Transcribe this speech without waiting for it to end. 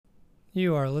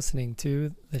You are listening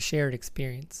to The Shared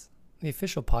Experience, the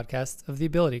official podcast of the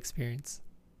Ability Experience.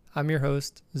 I'm your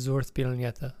host, Zorth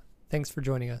Biloneta. Thanks for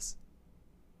joining us.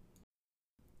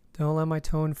 Don't let my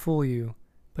tone fool you,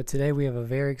 but today we have a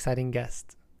very exciting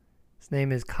guest. His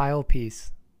name is Kyle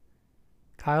Pease.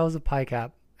 Kyle is a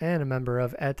PICAP and a member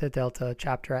of Eta Delta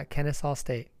chapter at Kennesaw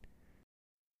State.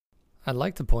 I'd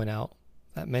like to point out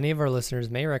that many of our listeners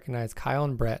may recognize Kyle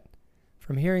and Brett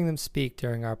from hearing them speak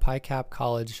during our PICAP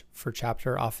College for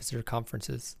Chapter Officer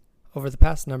conferences over the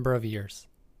past number of years.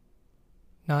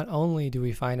 Not only do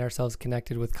we find ourselves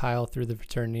connected with Kyle through the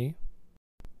fraternity,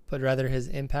 but rather his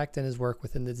impact and his work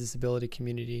within the disability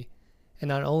community, and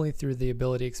not only through the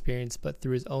Ability Experience, but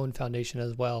through his own foundation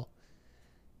as well.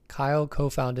 Kyle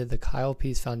co-founded the Kyle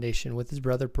Pease Foundation with his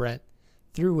brother Brent,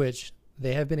 through which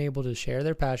they have been able to share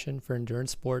their passion for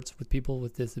endurance sports with people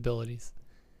with disabilities.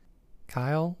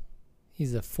 Kyle,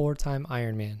 he's a 4-time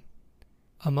Ironman.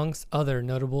 Amongst other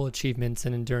notable achievements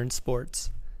in endurance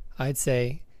sports, I'd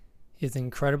say his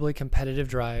incredibly competitive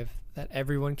drive that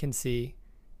everyone can see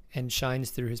and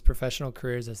shines through his professional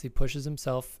careers as he pushes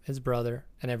himself, his brother,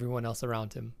 and everyone else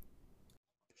around him.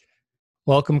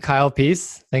 Welcome, Kyle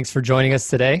Pease. Thanks for joining us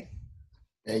today.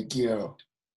 Thank you.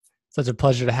 Such a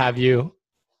pleasure to have you.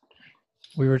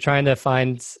 We were trying to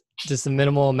find just a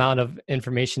minimal amount of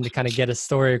information to kind of get a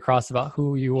story across about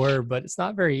who you were, but it's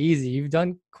not very easy. You've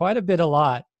done quite a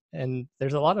lot, and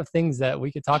there's a lot of things that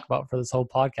we could talk about for this whole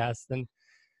podcast. And,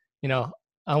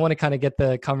 I want to kind of get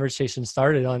the conversation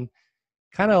started on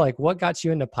kind of like what got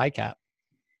you into PICAP.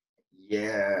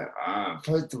 Yeah,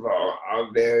 first of all,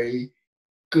 I'm very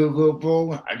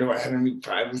Googleable. I don't have any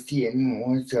privacy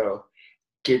anymore, so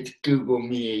get to Google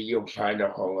me and you'll find a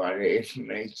whole lot of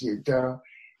information. So,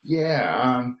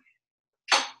 yeah,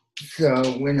 so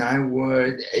when I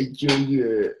was a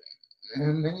junior,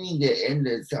 maybe the end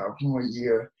of sophomore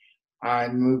year, I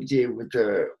moved in with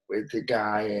the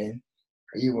guy, and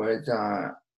he was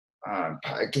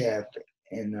PICAP,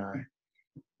 and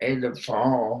in the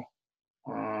fall,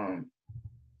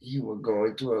 he would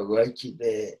go to a lucky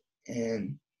bed,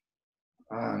 and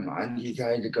I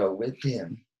decided to go with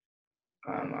him.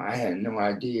 I had no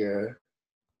idea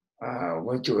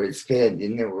what to expect,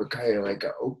 and it was kind of like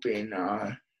an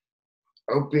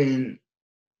open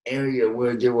area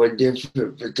where there were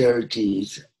different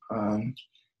fraternities.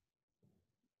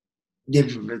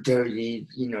 Different fraternities,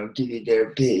 give you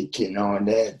their pick and all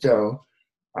that. So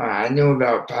I knew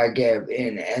about PICAP,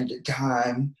 and at the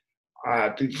time,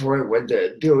 before it was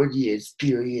the Ability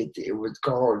Experience, it was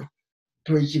called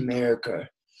Push America.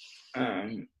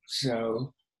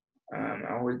 So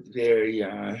I was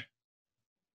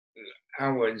I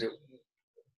was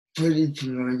pretty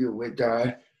familiar with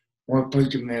what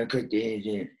Push America did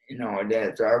and all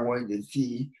that. So I wanted to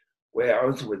see what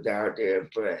else was out there.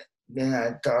 But then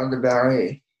I thought about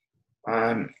it.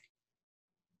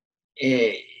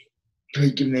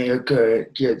 Push America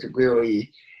just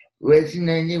really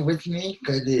resonated with me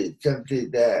because it's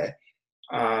something that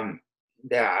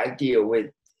I deal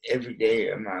with every day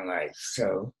of my life.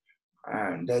 So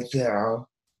that's how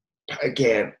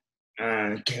PICAP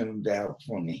came about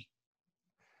for me.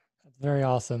 That's very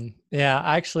awesome. Yeah,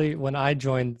 actually, when I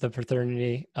joined the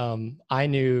fraternity, I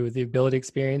knew the Ability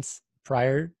Experience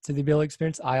prior to the Ability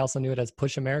Experience. I also knew it as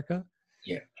Push America.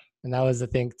 Yeah. And that was, I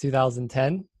think,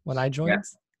 2010 when I joined.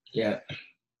 Yeah.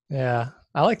 Yeah.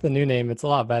 I like the new name. It's a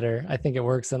lot better. I think it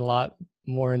works in a lot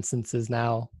more instances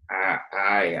now.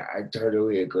 I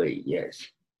totally agree. Yes.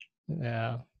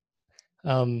 Yeah.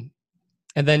 And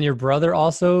then your brother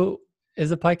also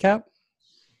is a PICAP?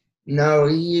 No,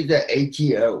 he's an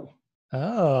ATO.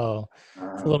 Oh,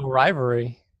 it's a little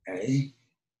rivalry.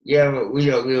 Yeah, but we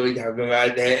don't really talk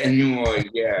about that anymore.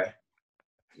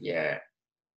 Yeah.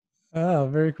 Oh,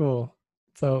 very cool.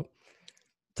 So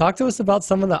talk to us about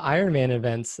some of the Ironman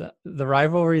events. The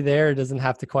rivalry there doesn't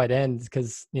have to quite end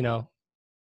because,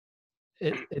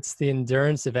 it's the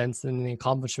endurance events and the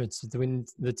accomplishments between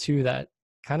the two that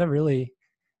kind of really,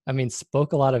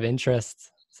 spoke a lot of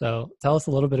interest. So tell us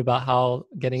a little bit about how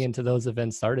getting into those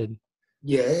events started.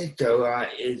 Yeah, so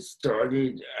it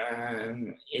started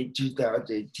in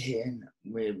 2010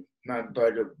 with my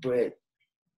brother Brett,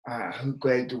 who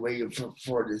graduated from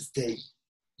Florida State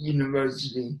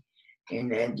University,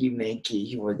 and as you mentioned,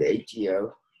 he was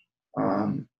ATO.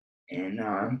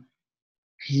 And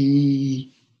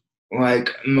he, like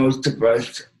most of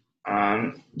us,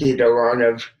 did a lot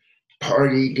of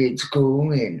partying in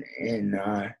school and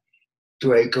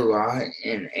drank a lot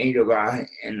and ate a lot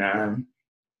and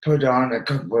put on a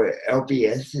couple of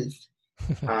LBSs.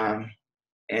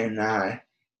 And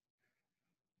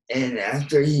And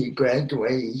after he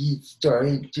graduated, he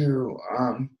started to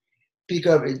pick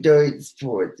up adult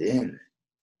sports, and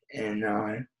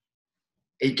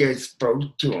it just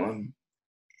spoke to him.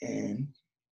 And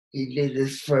he did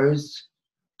his first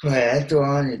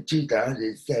triathlon in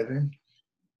 2007.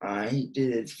 He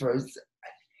did his first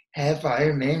half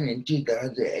Ironman in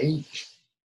 2008,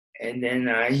 and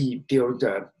then he built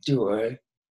up to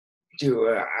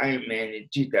Ironman in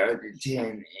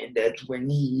 2010, and that's when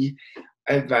he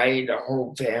invited the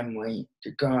whole family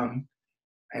to come,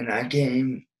 and I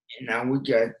came, and I was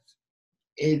just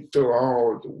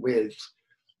enthralled with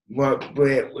what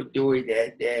Brett was doing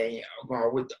that day,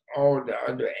 along with all the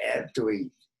other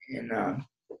athletes, and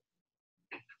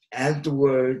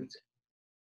afterwards,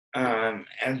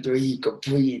 after he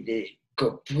completed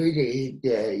his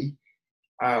day,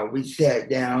 we sat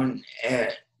down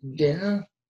at dinner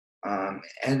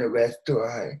at a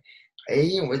restaurant.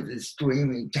 He was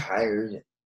extremely tired,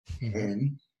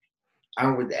 and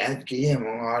I was asking him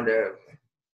a lot of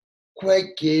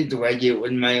questions like it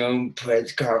was my own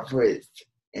press conference.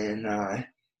 And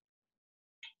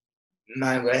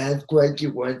my last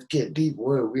question was, can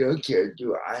people in wheelchairs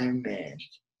do Ironman?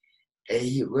 And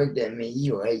he looked at me,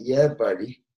 he was like, yeah,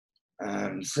 buddy.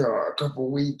 So a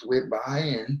couple weeks went by,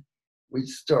 and we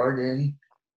started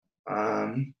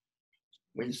um,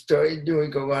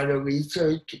 doing a lot of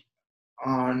research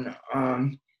on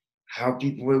how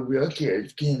people with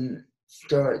wheelchairs can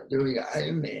start doing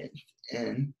Ironman.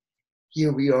 And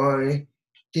here we are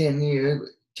 10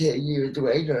 years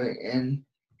later, and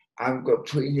I've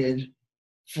completed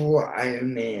 4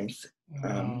 Ironmans.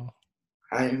 Wow.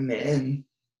 Ironman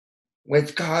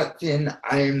Wisconsin,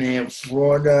 Ironman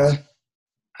Florida,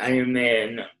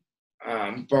 Ironman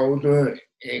Boulder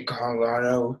in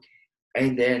Colorado,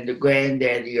 and then the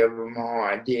granddaddy of them all,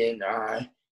 I did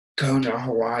Kona,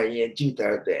 Hawaii in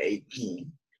 2018.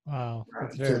 Wow.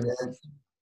 That's So very that's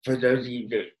for those of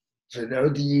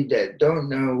you that don't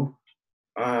know,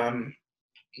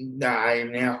 the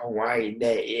Ironman Hawaii,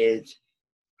 that is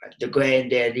the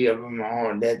granddaddy of them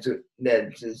all. That's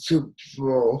the Super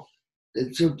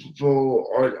Bowl,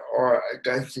 or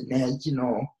Augusta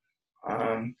National.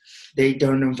 They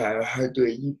don't know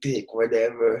 500. You pick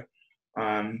whatever,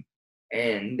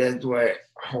 and that's what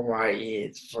Hawaii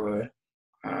is for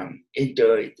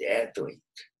endurance athletes.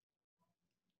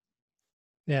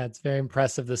 Yeah, it's very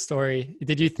impressive, the story.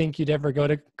 Did you think you'd ever go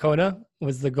to Kona?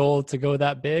 Was the goal to go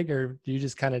that big, or you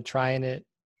just kind of trying it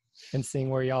and seeing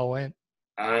where y'all went?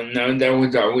 No, that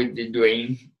was always the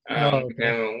dream. Oh,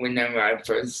 okay. Whenever I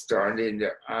first started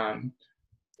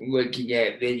looking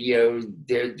at videos,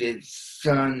 there's this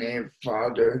son and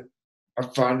father, a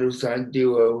father-son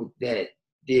duo that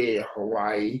did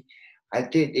Hawaii. I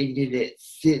think they did it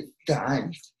 6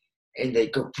 times, and they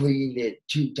completed it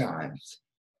 2 times.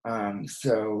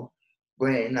 So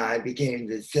Brent and I became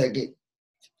the second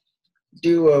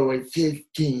duo with his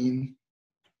team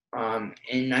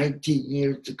in 19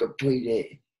 years to complete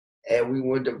it. And we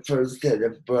were the first set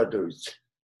of brothers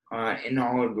in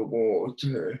all of the world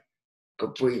to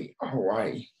complete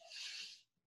Hawaii.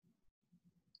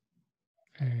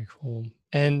 Very cool.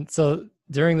 And so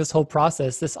during this whole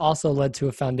process, this also led to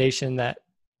a foundation that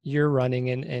you're running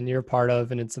and you're part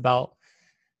of, and it's about,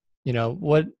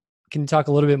 what can you talk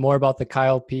a little bit more about the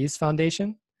Kyle Pease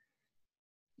Foundation?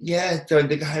 Yeah, so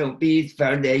the Kyle Pease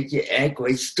Foundation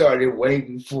actually started way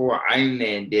before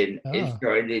Ironman did. It Oh,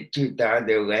 started in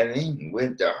 2011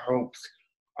 with the hopes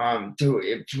to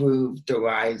improve the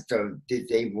lives of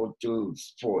disabled through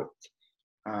sports,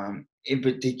 in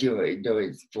particular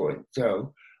during sports.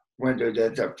 So whether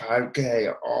that's a 5K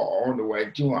or all the way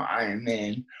to an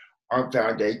Ironman, our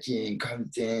foundation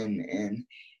comes in and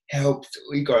helps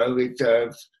regardless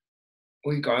of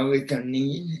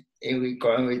need and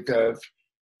regardless of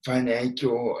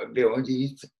financial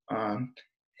abilities, and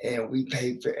we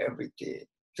pay for everything.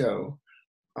 So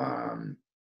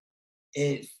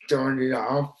it started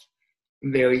off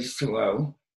very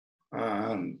slow,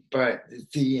 but to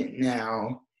see it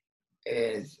now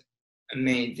is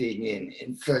amazing,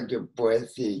 and such a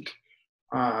blessing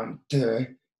to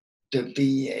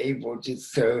be able to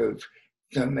serve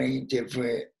so many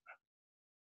different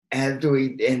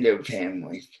athletes and their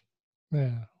families.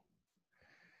 yeah.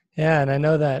 Yeah. And I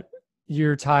know that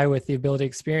your tie with the Ability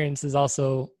Experience is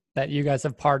also that you guys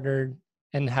have partnered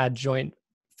and had joint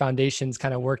foundations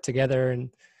kind of work together.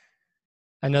 And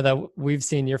I know that we've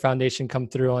seen your foundation come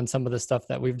through on some of the stuff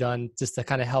that we've done just to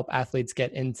kind of help athletes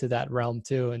get into that realm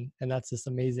too. And that's just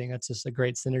amazing. That's just a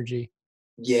great synergy.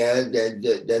 Yeah,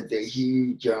 that's a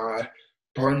huge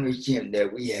partnership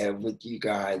that we have with you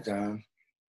guys.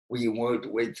 We worked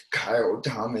with Kyle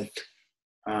Thomas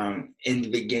in the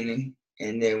beginning,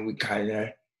 and then we kind of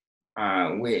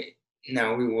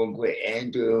now we work with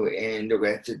Andrew and the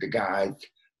rest of the guys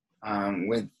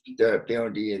with the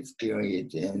ability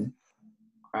experience and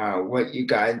what you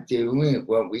guys do and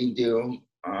what we do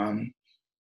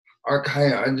are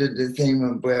kind of under the same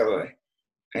umbrella,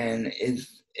 and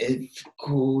it's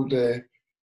cool to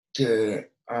to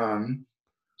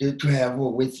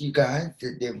travel with you guys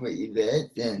to different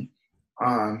events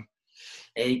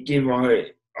and give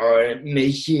our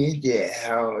mission that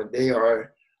how they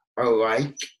are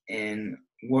alike and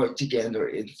work together.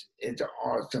 It's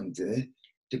awesome to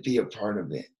be a part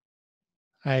of it.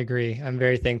 I agree. I'm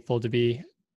very thankful to be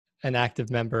an active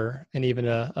member and even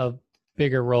a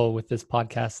bigger role with this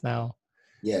podcast now.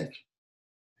 Yes.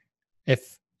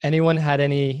 If anyone had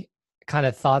any kind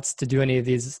of thoughts to do any of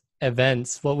these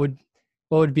events, what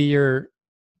would be your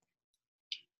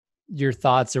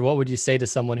thoughts, or what would you say to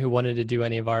someone who wanted to do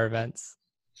any of our events?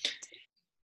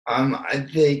 I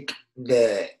think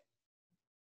that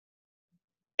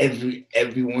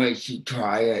everyone should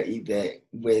try an event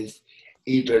with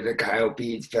either the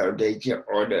Pease Foundation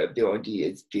or the Ability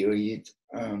Experience.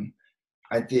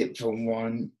 I think for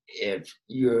one, if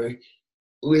you're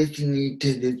listening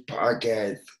to this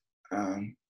podcast,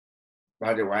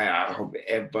 by the way, I hope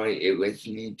everybody is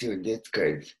listening to this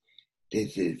because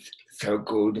this is so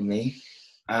cool to me.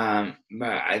 But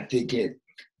I think it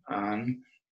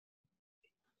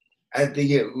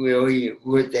really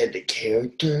looks at the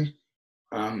character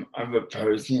of a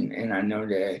person, and I know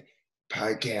that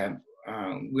podcast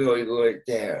really looks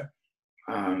at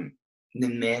the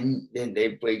men that they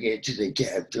bring into the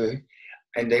character,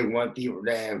 and they want people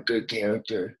to have good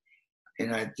character.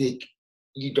 And I think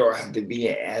you don't have to be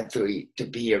an athlete to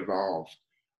be involved.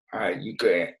 You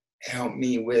could help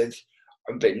me with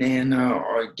a banana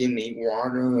or give me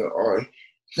water or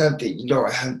something. You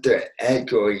don't have to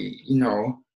actually,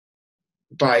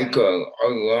 bike or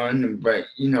run, but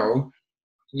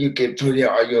you can put it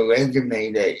on your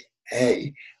resume that,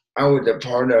 hey, I was a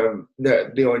part of the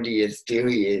ability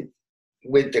experience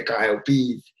with the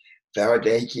Pease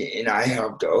Foundation, and I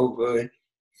helped over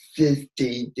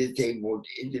 60 disabled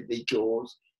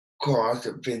individuals cross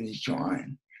the finish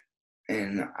line.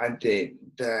 And I think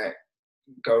that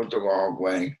goes a long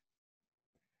way.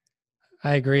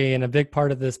 I agree. And a big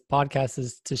part of this podcast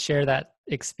is to share that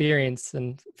experience.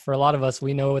 And for a lot of us,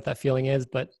 we know what that feeling is,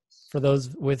 but for those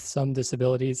with some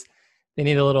disabilities, they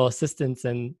need a little assistance.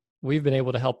 And we've been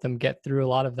able to help them get through a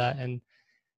lot of that. And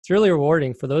it's really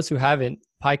rewarding for those who haven't.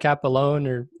 PICAP alone,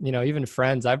 or, even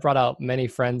friends. I've brought out many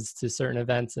friends to certain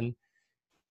events, and,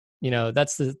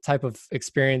 that's the type of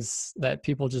experience that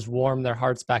people just warm their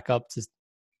hearts back up to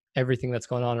everything that's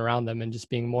going on around them and just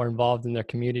being more involved in their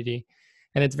community.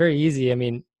 And it's very easy. I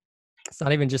mean, it's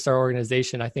not even just our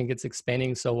organization. I think it's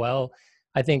expanding so well.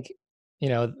 I think,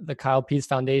 the Pease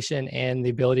Foundation and the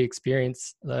Ability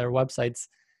Experience, their websites,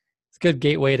 it's a good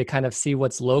gateway to kind of see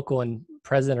what's local and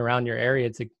present around your area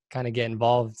to kind of get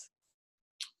involved.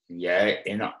 Yeah,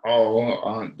 and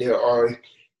there are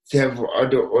several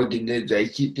other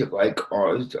organizations like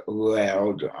ours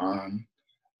around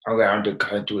the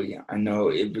country. I know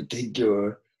in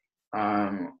particular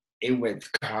in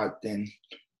Wisconsin,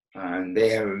 they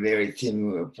have a very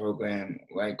similar program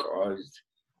like ours.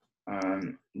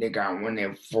 They got one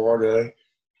in Florida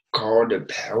called the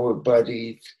Power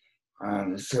Buddies.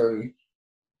 So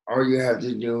all you have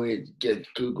to do is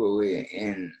just Google it,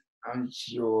 and I'm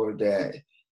sure that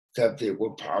something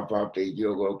will pop up in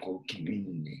your local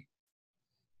community.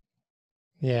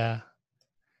 Yeah,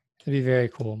 it'd be very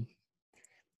cool.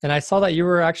 And I saw that you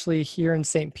were actually here in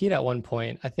St. Pete at one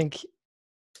point. I think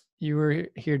you were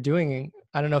here doing,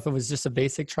 I don't know if it was just a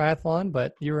basic triathlon,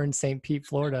 but you were in St. Pete,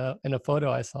 Florida in a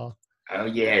photo I saw. Oh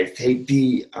yeah, St.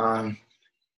 Pete.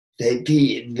 St.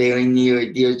 Pete is very near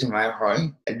and dear to my heart.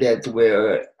 That's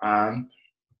where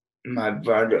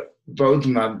both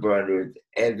my brothers,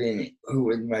 Evan, who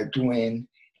was my twin,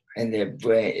 and then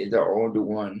Brett is the older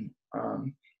one.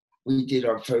 We did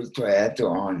our first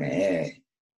triathlon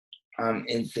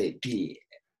in St. Pete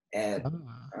at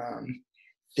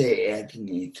St.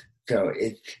 Anthony's. So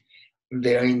it's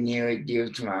very near and dear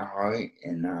to my heart,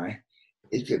 and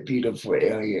it's a beautiful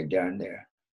area down there.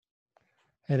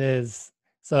 It is.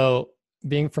 So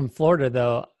being from Florida,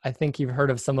 though, I think you've heard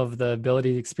of some of the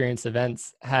Ability Experience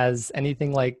events. Has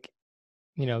anything like,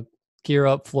 Gear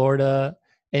Up Florida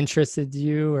interested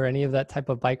you, or any of that type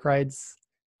of bike rides?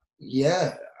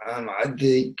 Yeah, I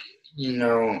think,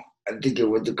 I think it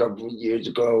was a couple of years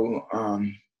ago.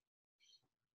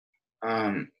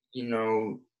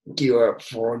 Gear Up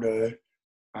Florida.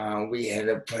 We had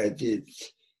a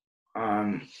presence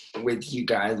with you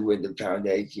guys with the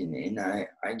foundation, and I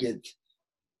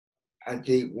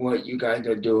think what you guys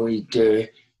are doing to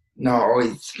not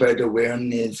only spread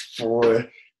awareness for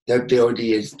the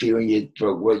ability experience,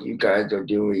 but what you guys are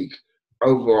doing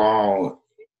overall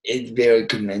is very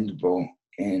commendable.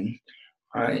 And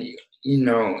I,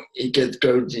 it just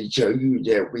goes to show you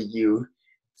that when you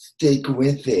stick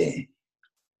with it,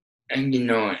 and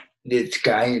the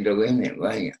sky is the limit.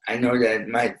 Like, I know that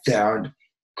might sound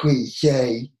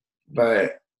cliche,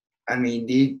 but I mean,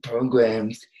 these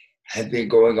programs have been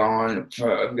going on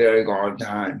for a very long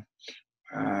time,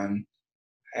 um,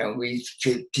 at least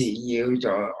 15 years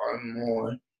or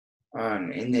more.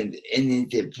 And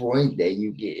it's the point that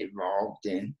you get involved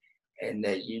in, and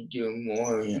that you do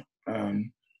more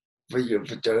for your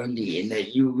fraternity, and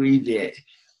that you read it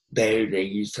better than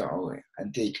you saw it. I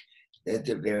think that's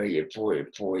a very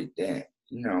important point. That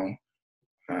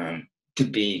to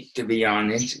be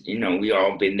honest, we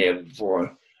all been there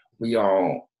before. We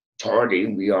all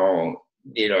partied, we all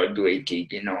did our drinking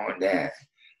and all that.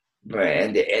 But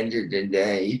at the end of the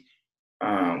day,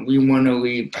 we want to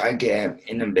leave PyCap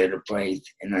in a better place.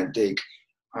 And I think,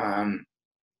 um,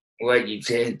 like you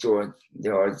said,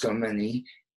 there are so many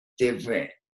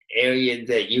different areas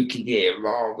that you can get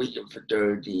involved with your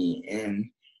fraternity, and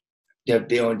the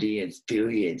ability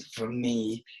experience for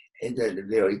me is at the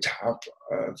very top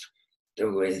of the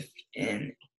list,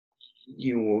 and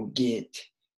you will get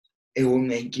it will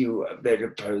make you a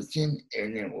better person,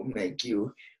 and it will make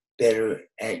you better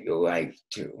at your life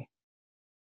too.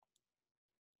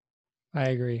 I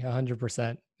agree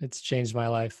 100%. It's changed my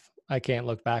life. I can't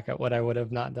look back at what I would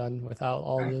have not done without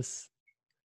all this.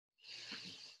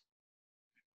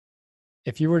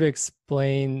 If you were to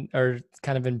explain, or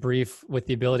kind of in brief with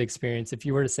the ability experience, if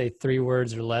you were to say 3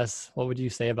 words or less, what would you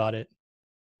say about it?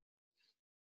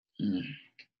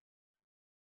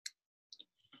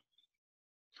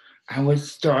 I would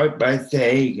start by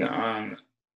saying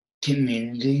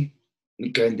community,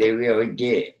 because they really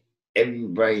get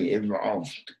everybody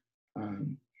involved.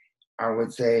 I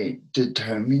would say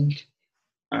determined,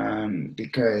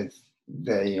 because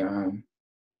they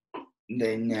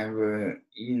never,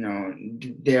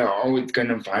 they're always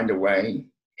gonna find a way.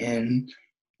 And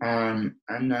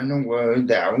another word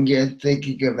that I was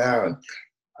thinking about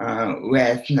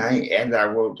last night as I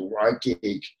was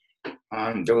watching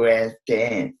The Last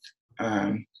Dance,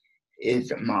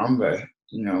 is Mamba.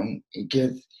 It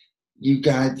just, you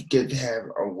guys just have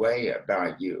a way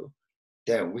about you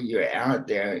that when you're out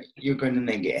there, you're gonna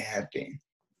make it happen.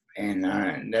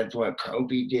 And that's what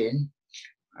Kobe did.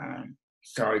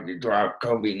 Sorry to drop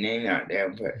Kobe name out there,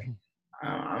 but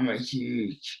I'm a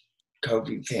huge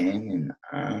Kobe fan,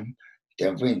 and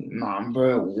definitely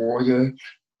Mamba Warrior.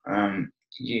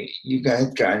 You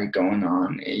guys got it going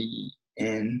on,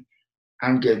 and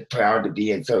I'm just proud to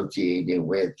be associated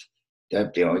with the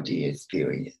ability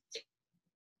experience.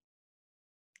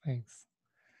 Thanks.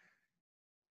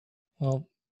 Well,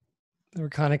 we're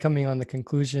kind of coming on the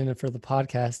conclusion for the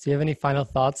podcast. Do you have any final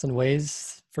thoughts and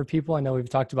ways for people? I know we've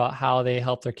talked about how they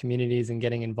help their communities and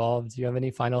getting involved. Do you have any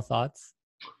final thoughts?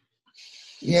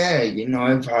 Yeah,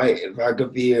 if I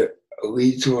could be a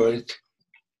resource,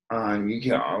 you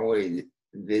can always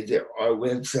visit our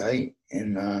website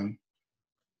and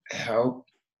help,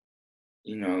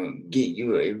 get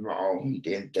you involved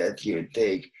if that's your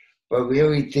thing. But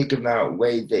really think about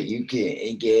ways that you can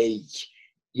engage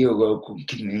your local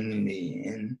community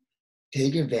and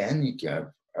take advantage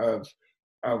of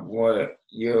what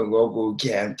your local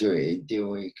chapter is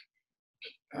doing,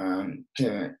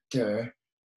 to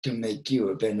make you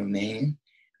a better man.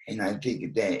 And I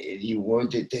think that if you were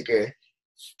to take a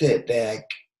step back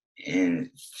and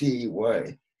see what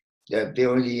the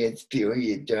ability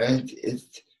experience does,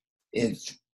 it's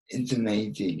it's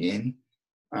amazing.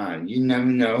 And you never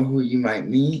know who you might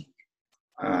meet,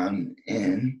 and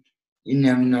you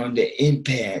never know the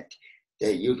impact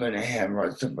that you're gonna have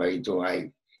on somebody's life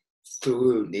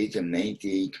through these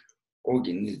amazing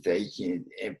organizations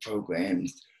and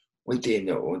programs within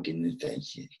the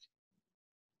organization.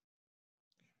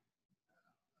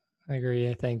 I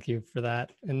agree. Thank you for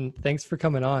that. And thanks for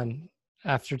coming on.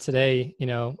 After today,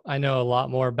 I know a lot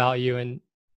more about you. And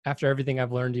after everything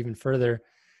I've learned even further,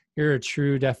 you're a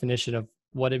true definition of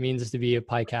what it means to be a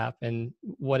PICAP and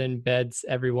what embeds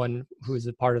everyone who is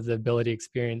a part of the ability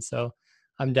experience. So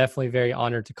I'm definitely very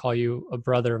honored to call you a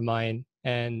brother of mine.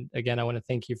 And again, I want to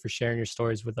thank you for sharing your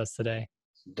stories with us today.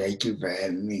 Thank you for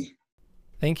having me.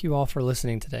 Thank you all for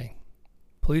listening today.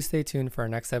 Please stay tuned for our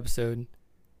next episode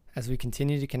as we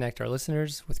continue to connect our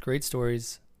listeners with great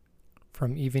stories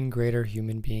from even greater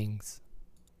human beings.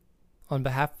 On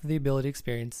behalf of the Ability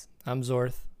Experience, I'm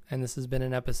Zorth, and this has been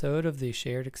an episode of the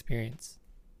Shared Experience.